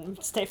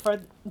 and stay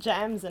for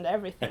jams and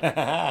everything.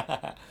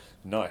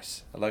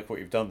 Nice. I like what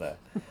you've done there.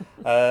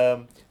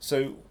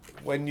 So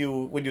when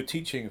you're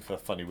teaching for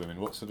Funny Women,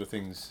 what sort of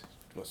things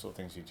are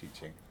you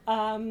teaching?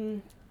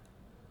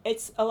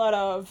 It's a lot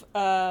of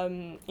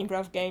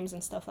improv games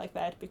and stuff like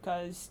that,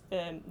 because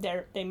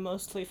they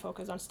mostly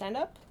focus on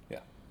stand-up.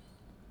 Yeah.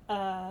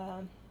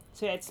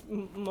 So yeah, it's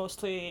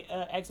mostly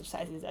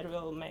exercises that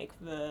will make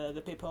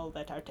the people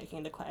that are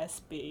taking the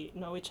class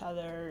know each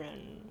other,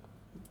 and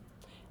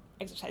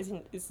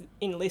exercising is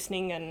in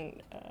listening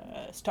and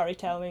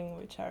storytelling,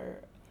 which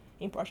are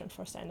important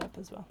for stand-up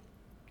as well.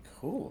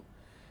 Cool.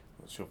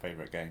 What's your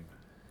favourite game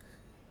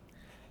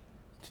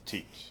to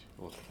teach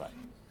or to play?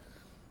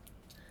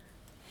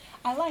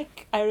 I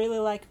really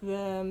like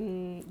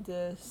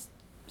the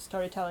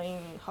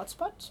storytelling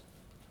hotspot.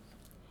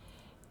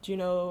 Do you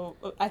know?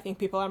 I think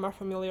people are more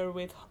familiar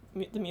with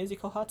the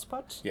musical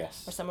hotspot.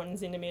 Yes. Where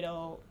someone's in the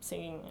middle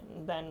singing,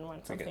 and then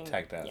when something get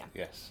tagged out. Yeah.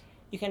 Yes.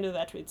 You can do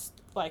that with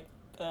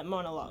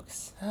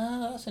monologues.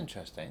 Ah, that's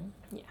interesting.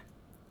 Yeah.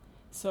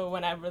 So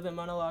whenever the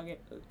monologue,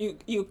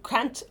 you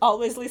can't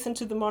always listen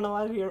to the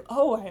monologue.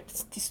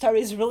 This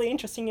story is really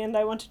interesting and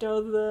I want to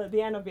know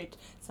the end of it.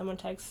 Someone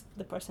takes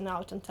the person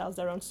out and tells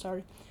their own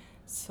story.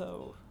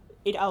 So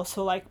it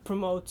also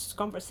promotes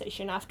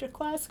conversation after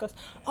class, because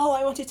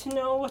I wanted to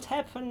know what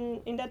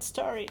happened in that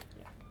story.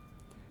 Yeah.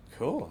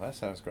 Cool. That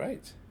sounds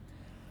great.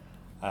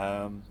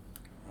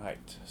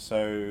 Right.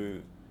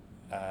 So,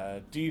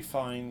 do you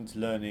find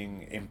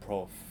learning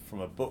improv from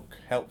a book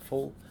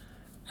helpful?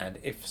 And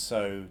if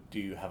so, do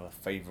you have a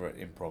favourite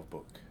improv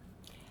book?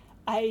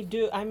 I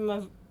do.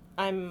 I'm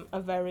a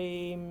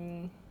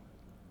very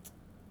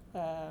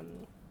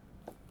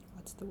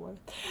what's the word?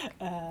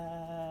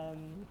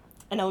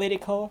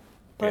 Analytical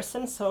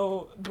person. Yeah.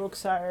 So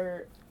books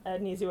are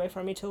an easy way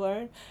for me to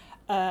learn.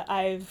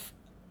 I've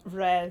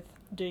read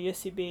the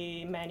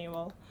UCB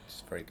manual.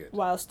 It's very good.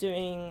 Whilst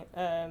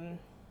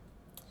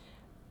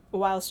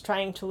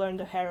trying to learn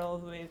the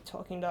Herald with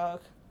Talking Dog.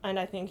 And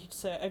I think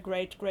it's a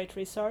great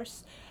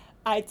resource.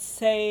 I'd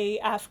say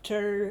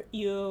after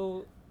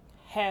you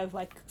have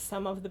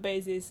some of the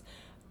bases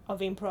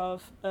of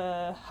improv,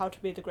 How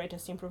to Be the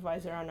Greatest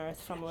Improviser on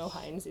Earth from Will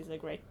Hines is a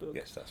great book.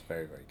 Yes, that's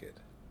very, very good.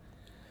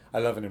 I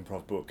love an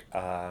improv book.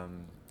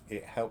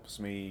 It helps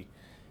me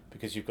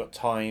because you've got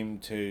time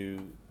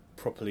to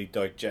properly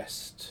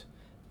digest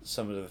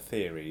some of the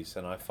theories,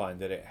 and I find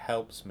that it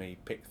helps me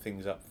pick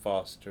things up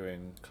faster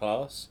in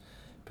class,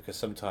 because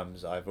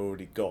sometimes I've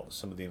already got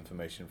some of the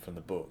information from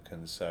the book,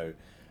 and so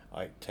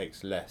it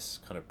takes less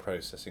kind of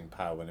processing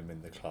power when I'm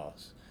in the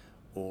class,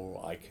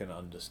 or I can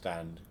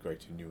understand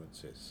greater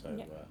nuances. So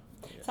yeah.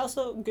 It's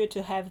also good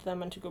to have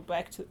them and to go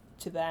back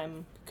to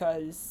them,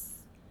 because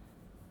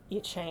you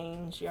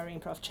change, your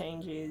improv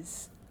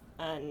changes,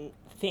 and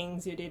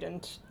things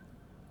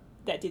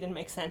that didn't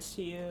make sense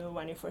to you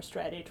when you first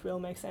read it will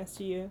make sense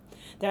to you.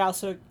 They're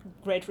also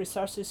great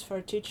resources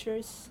for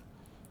teachers.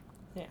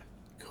 Yeah.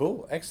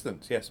 Cool,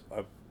 excellent. Yes,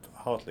 I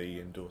heartily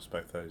endorse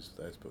both those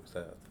books.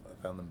 I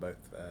found them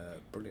both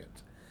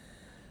brilliant.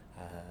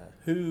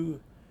 Who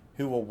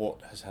or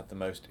what has had the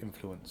most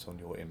influence on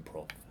your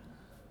improv?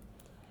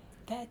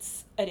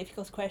 That's a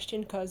difficult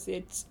question, because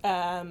it's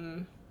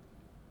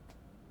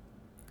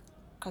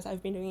because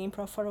I've been doing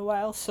improv for a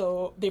while,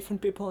 so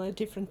different people at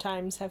different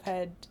times have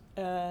had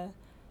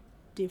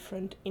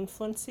different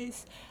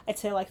influences. I'd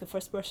say the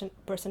first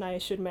person I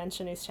should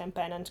mention is Sean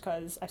Pennant,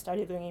 because I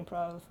started doing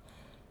improv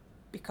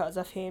because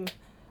of him,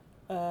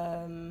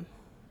 and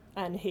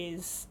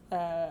he's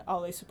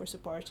always super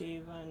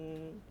supportive,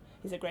 and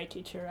he's a great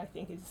teacher. I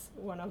think he's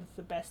one of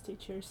the best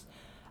teachers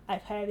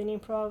I've had in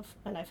improv,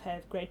 and I've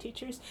had great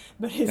teachers,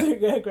 but he's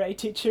a great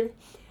teacher.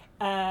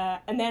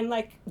 And then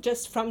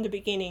just from the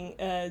beginning,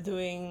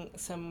 doing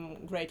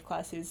some great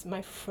classes.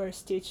 My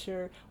first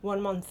teacher,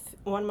 one month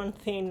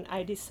in,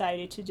 I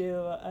decided to do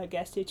a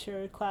guest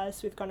teacher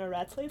class with Connor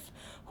Ratliff,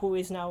 who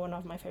is now one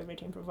of my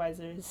favorite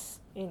improvisers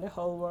in the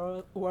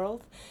whole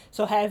world.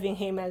 So having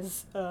him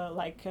as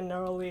an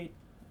early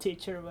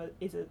teacher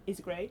is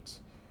great.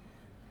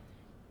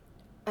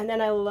 And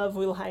then I love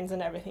Will Hines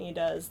and everything he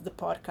does, the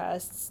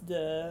podcasts,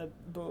 the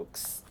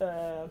books,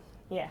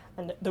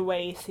 and the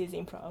way he sees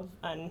improv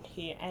and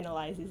he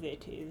analyzes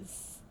it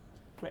is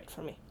great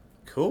for me.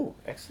 Cool,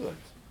 excellent.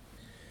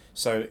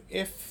 So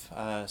if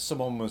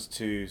someone was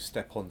to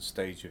step on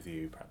stage with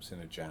you, perhaps in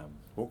a jam,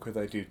 what could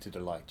they do to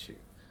delight you?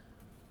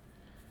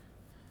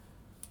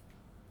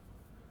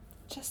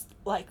 Just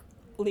like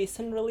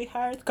listen really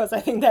hard, because I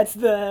think that's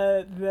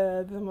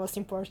the most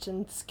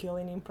important skill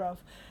in improv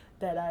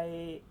that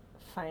I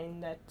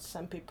find that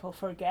some people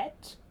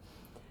forget.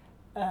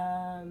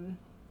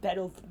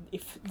 That'll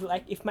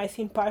if my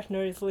scene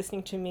partner is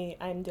listening to me,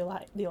 I'm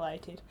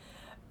delighted.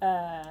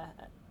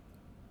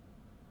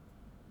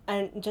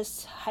 And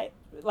just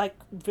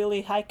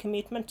really high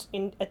commitment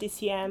at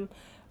DCM.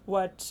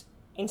 What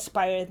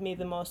inspired me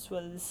the most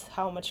was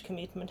how much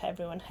commitment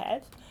everyone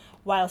had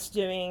whilst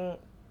doing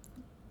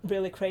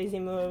really crazy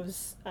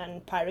moves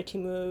and piratey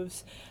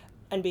moves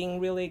and being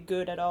really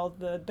good at all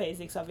the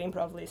basics of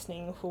improv,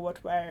 listening who,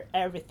 what, where,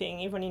 everything.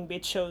 Even in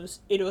beat shows,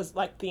 it was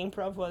like the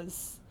improv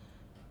was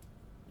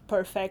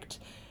perfect,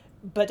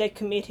 but they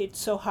committed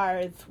so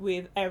hard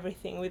with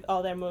everything, with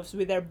all their moves,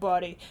 with their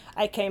body.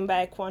 I came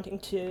back wanting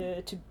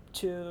to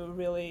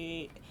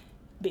really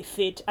be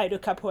fit. I do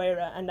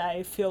capoeira, and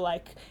I feel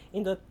like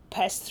in the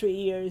past 3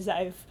 years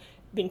I've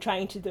been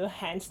trying to do a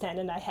handstand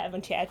and I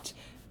haven't yet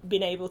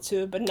been able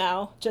to, but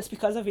now just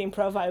because of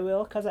improv I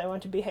will, because I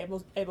want to be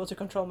able to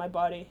control my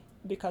body,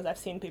 because I've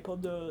seen people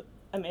do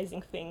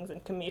amazing things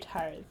and commit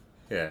hard.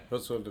 Yeah,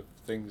 what sort of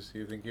things are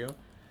you thinking of?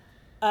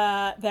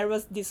 There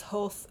was this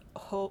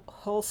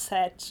whole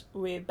set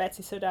with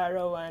Betsy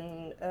Sodaro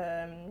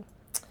and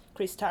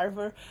Chris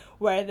Tarver,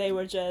 where they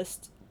were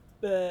just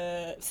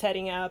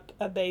setting up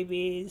a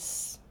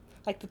baby's,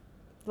 like the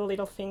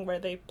little thing where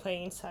they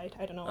play inside.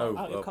 I don't know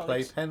how you call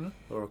it. A playpen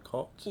or a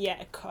cot?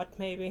 Yeah, a cot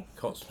maybe.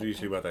 Cot's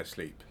usually where they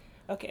sleep.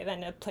 Okay,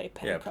 then a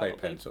playpen. Yeah,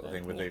 playpen sort of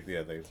thing. With they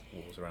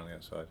walk around the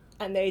outside.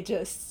 And they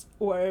just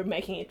were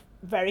making it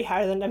very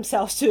hard on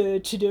themselves to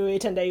do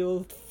it, and they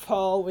will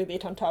fall with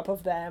it on top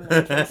of them.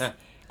 And it was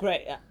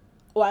great,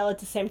 while at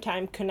the same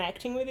time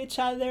connecting with each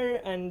other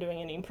and doing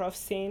an improv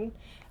scene,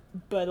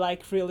 but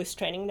like really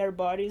straining their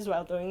bodies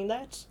while doing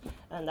that.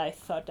 And I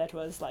thought that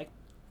was like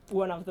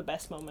one of the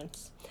best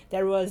moments.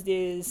 There was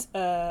this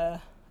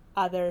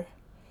other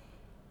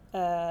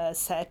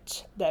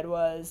set that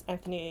was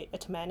Anthony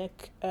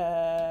Atamanik,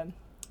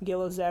 Gil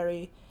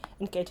Ozeri,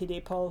 and Katie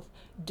Dippold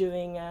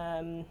doing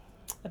a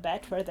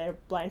bet where they're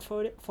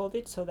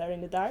blindfolded, so they're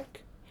in the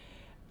dark.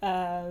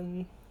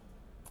 And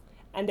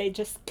they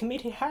just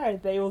committed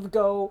hard. They would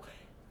go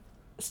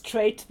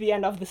straight to the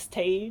end of the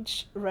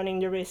stage, running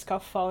the risk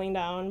of falling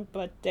down,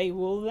 but they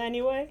would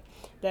anyway.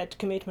 That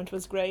commitment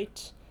was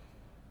great.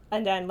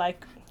 And then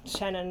like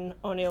Shannon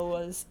O'Neill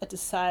was at the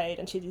side,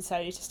 and she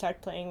decided to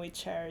start playing with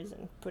chairs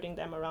and putting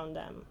them around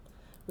them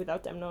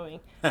without them knowing.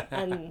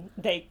 And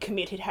they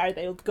committed hard.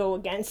 They would go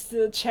against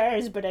the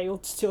chairs, but they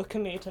would still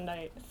commit. And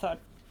I thought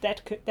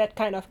that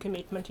kind of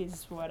commitment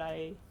is what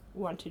I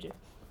want to do.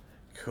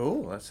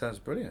 Cool. That sounds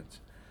brilliant.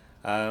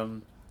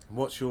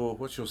 What's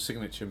your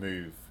signature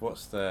move?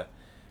 What's the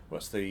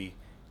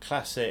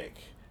classic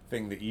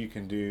thing that you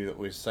can do that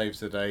always saves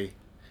the day,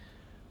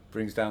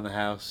 brings down the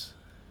house?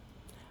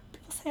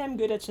 People say I'm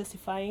good at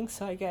justifying,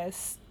 so I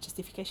guess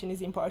justification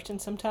is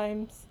important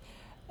sometimes.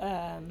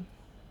 Yeah,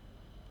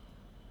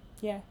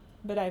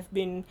 but I've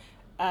been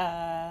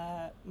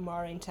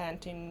more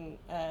intent in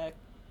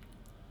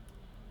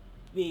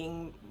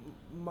being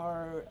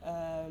more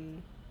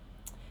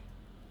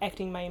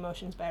acting my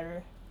emotions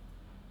better.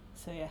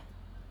 So yeah,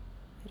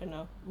 I don't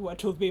know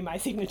what will be my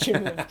signature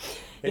move.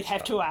 You'd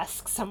have to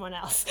ask someone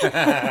else.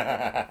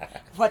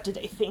 What do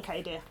they think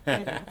I do?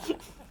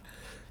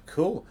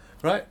 Cool.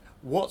 Right.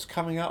 What's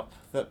coming up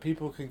that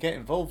people can get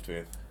involved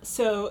with?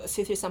 So,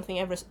 C3 Something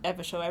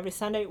Ever show every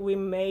Sunday. We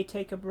may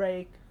take a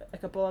break, a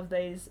couple of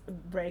days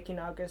break in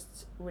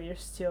August. We're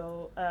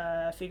still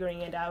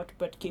figuring it out,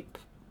 but keep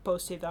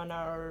posted on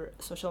our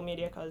social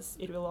media because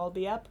it will all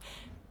be up.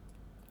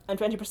 And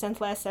 20%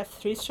 Less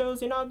F3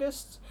 shows in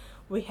August.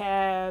 We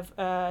have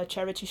a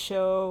charity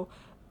show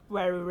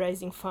where we're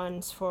raising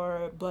funds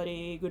for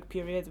Bloody Good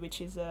Period, which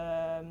is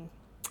a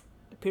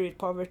period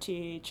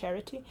poverty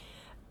charity.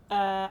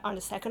 On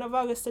the 2nd of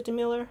August at the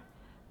Miller.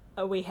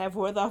 We have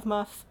Word of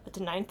Mouth at the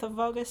 9th of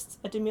August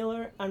at the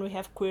Miller. And we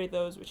have Queer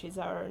Those, which is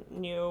our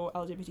new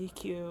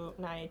LGBTQ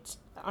night,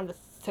 on the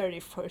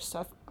 31st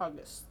of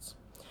August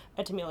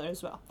at the Miller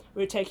as well.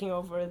 We're taking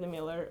over the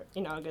Miller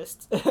in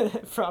August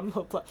from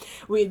Hoopla.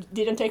 We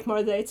didn't take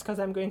more dates because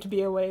I'm going to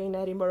be away in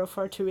Edinburgh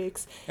for 2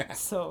 weeks.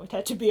 So it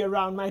had to be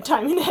around my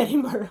time in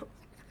Edinburgh.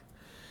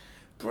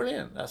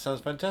 Brilliant. That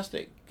sounds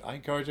fantastic. I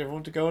encourage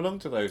everyone to go along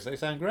to those. They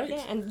sound great.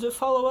 Yeah, and do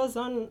follow us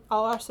on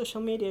all our social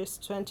medias,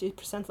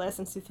 20% Less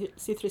and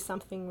C3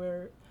 Something.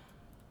 We're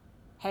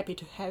happy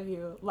to have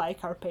you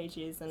like our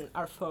pages and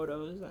our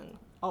photos and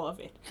all of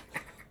it.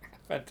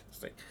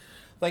 Fantastic.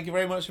 Thank you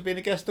very much for being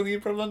a guest on the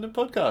Improv London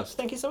podcast.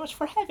 Thank you so much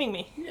for having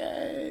me.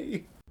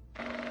 Yay!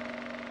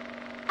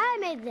 I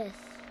made this.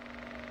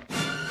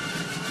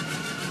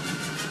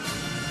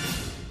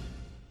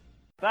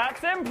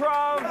 That's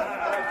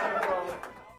improv!